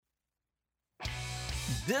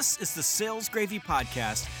This is the Sales Gravy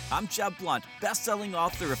Podcast. I'm Jeb Blunt, best-selling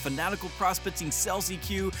author of Fanatical Prospecting, Sales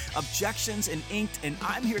EQ, Objections, and Inked, and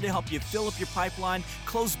I'm here to help you fill up your pipeline,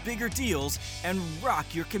 close bigger deals, and rock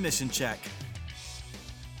your commission check.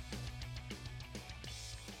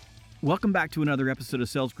 Welcome back to another episode of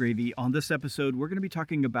Sales Gravy. On this episode, we're going to be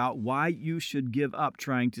talking about why you should give up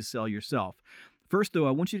trying to sell yourself. First, though,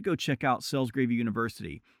 I want you to go check out Sales Gravy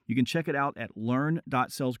University. You can check it out at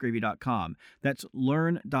learn.salesgravy.com. That's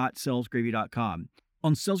learn.salesgravy.com.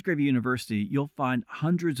 On Sales Gravy University, you'll find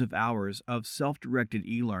hundreds of hours of self-directed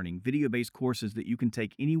e-learning, video-based courses that you can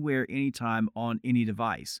take anywhere, anytime, on any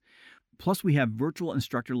device. Plus, we have virtual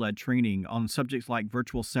instructor-led training on subjects like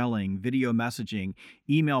virtual selling, video messaging,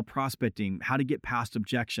 email prospecting, how to get past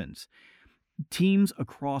objections. Teams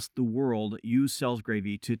across the world use Sales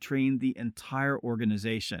Gravy to train the entire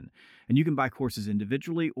organization. And you can buy courses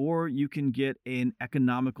individually or you can get an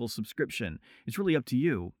economical subscription. It's really up to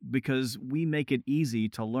you because we make it easy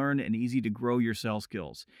to learn and easy to grow your sales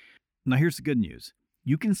skills. Now, here's the good news.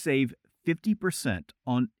 You can save 50%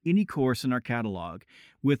 on any course in our catalog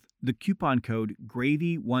with the coupon code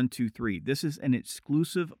GRAVY123. This is an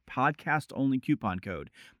exclusive podcast-only coupon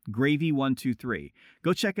code, GRAVY123.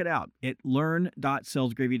 Go check it out at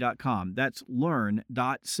learn.salesgravy.com. That's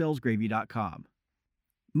learn.salesgravy.com.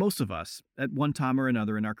 Most of us, at one time or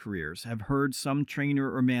another in our careers, have heard some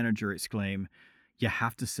trainer or manager exclaim, "You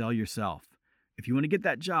have to sell yourself. If you want to get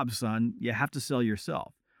that job, son, you have to sell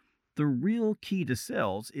yourself." The real key to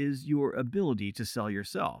sales is your ability to sell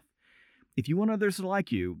yourself. If you want others to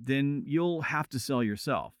like you, then you'll have to sell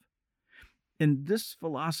yourself. And this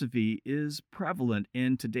philosophy is prevalent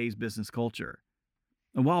in today's business culture.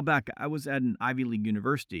 A while back, I was at an Ivy League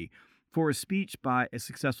university for a speech by a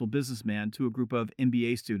successful businessman to a group of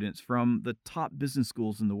MBA students from the top business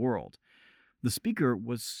schools in the world. The speaker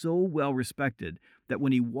was so well respected that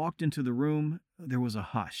when he walked into the room, there was a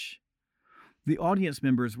hush. The audience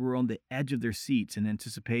members were on the edge of their seats in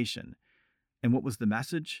anticipation. And what was the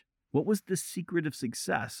message? What was the secret of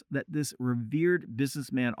success that this revered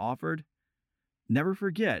businessman offered? Never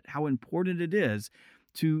forget how important it is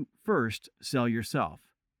to first sell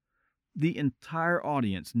yourself. The entire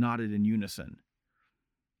audience nodded in unison.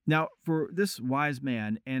 Now, for this wise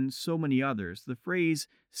man and so many others, the phrase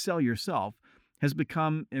 "sell yourself" has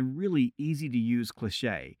become a really easy-to-use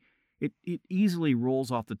cliche. It easily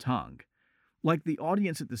rolls off the tongue. Like the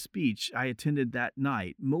audience at the speech I attended that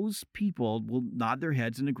night, most people will nod their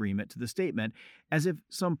heads in agreement to the statement as if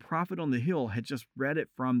some prophet on the hill had just read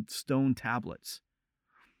it from stone tablets.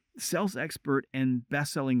 Sales expert and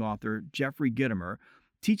best-selling author Jeffrey Gitomer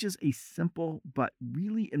teaches a simple but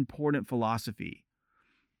really important philosophy.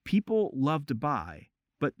 People love to buy,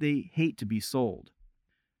 but they hate to be sold.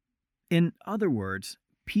 In other words,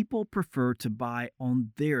 people prefer to buy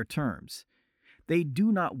on their terms. They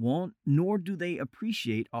do not want, nor do they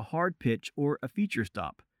appreciate a hard pitch or a feature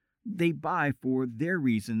stop. They buy for their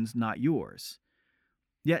reasons, not yours.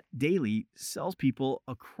 Yet daily, salespeople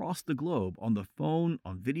across the globe, on the phone,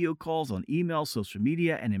 on video calls, on email, social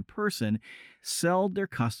media, and in person, sell their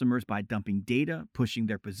customers by dumping data, pushing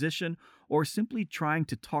their position, or simply trying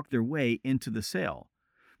to talk their way into the sale.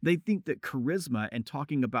 They think that charisma and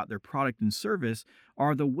talking about their product and service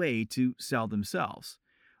are the way to sell themselves.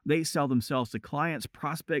 They sell themselves to clients,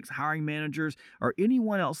 prospects, hiring managers, or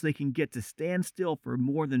anyone else they can get to stand still for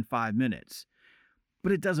more than 5 minutes.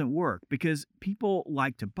 But it doesn't work because people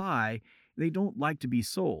like to buy, they don't like to be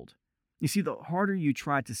sold. You see, the harder you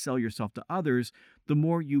try to sell yourself to others, the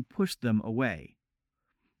more you push them away.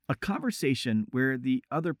 A conversation where the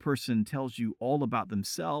other person tells you all about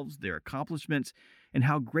themselves, their accomplishments, and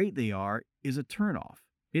how great they are is a turnoff.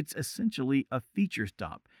 It's essentially a feature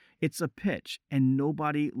stop. It's a pitch, and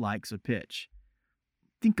nobody likes a pitch.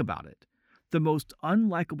 Think about it. The most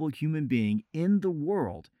unlikable human being in the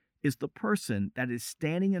world is the person that is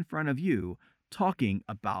standing in front of you talking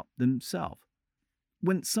about themselves.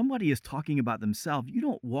 When somebody is talking about themselves, you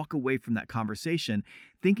don't walk away from that conversation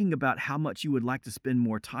thinking about how much you would like to spend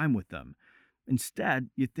more time with them.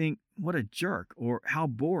 Instead, you think, what a jerk, or how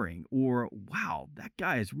boring, or wow, that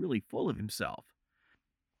guy is really full of himself.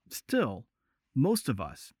 Still, most of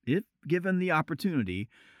us, if given the opportunity,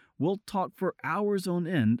 will talk for hours on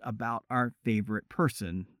end about our favorite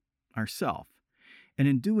person, ourself, and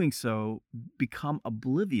in doing so, become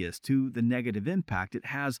oblivious to the negative impact it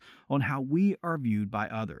has on how we are viewed by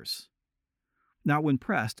others. Now, when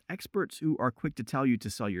pressed, experts who are quick to tell you to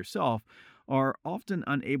sell yourself are often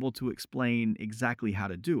unable to explain exactly how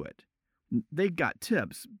to do it. They've got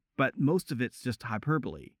tips, but most of it's just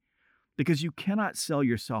hyperbole. Because you cannot sell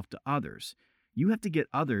yourself to others. You have to get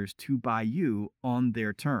others to buy you on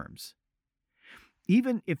their terms.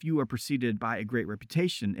 Even if you are preceded by a great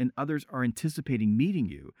reputation and others are anticipating meeting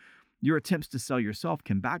you, your attempts to sell yourself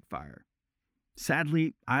can backfire.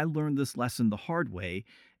 Sadly, I learned this lesson the hard way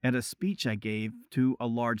at a speech I gave to a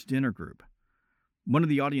large dinner group. One of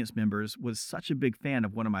the audience members was such a big fan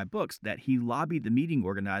of one of my books that he lobbied the meeting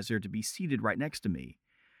organizer to be seated right next to me.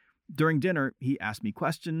 During dinner, he asked me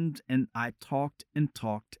questions, and I talked and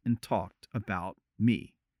talked and talked about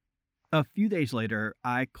me. A few days later,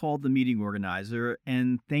 I called the meeting organizer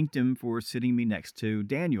and thanked him for sitting me next to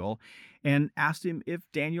Daniel and asked him if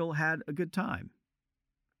Daniel had a good time.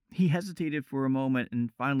 He hesitated for a moment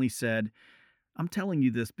and finally said, "I'm telling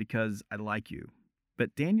you this because I like you,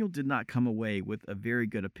 but Daniel did not come away with a very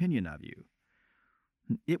good opinion of you."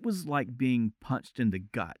 It was like being punched in the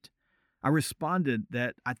gut. I responded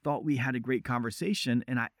that I thought we had a great conversation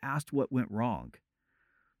and I asked what went wrong.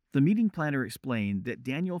 The meeting planner explained that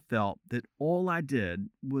Daniel felt that all I did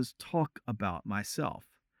was talk about myself.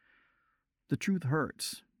 The truth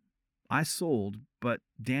hurts. I sold, but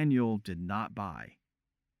Daniel did not buy.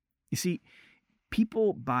 You see,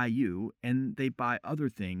 people buy you and they buy other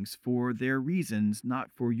things for their reasons,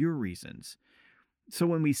 not for your reasons. So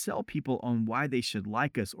when we sell people on why they should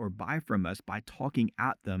like us or buy from us by talking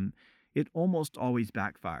at them, it almost always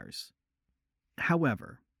backfires.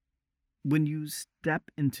 However, when you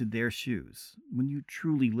step into their shoes, when you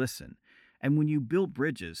truly listen, and when you build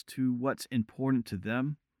bridges to what's important to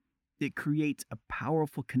them, it creates a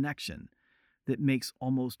powerful connection that makes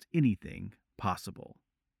almost anything possible.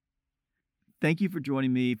 Thank you for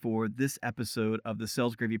joining me for this episode of the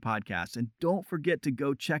Sales Gravy Podcast. And don't forget to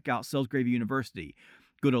go check out Sales Gravy University.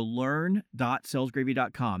 Go to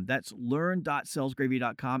learn.salesgravy.com. That's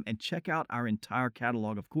learn.salesgravy.com and check out our entire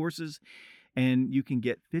catalog of courses. And you can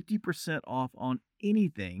get 50% off on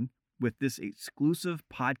anything with this exclusive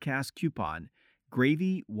podcast coupon,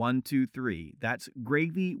 Gravy123. That's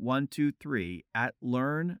Gravy123 at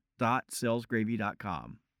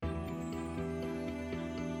learn.salesgravy.com.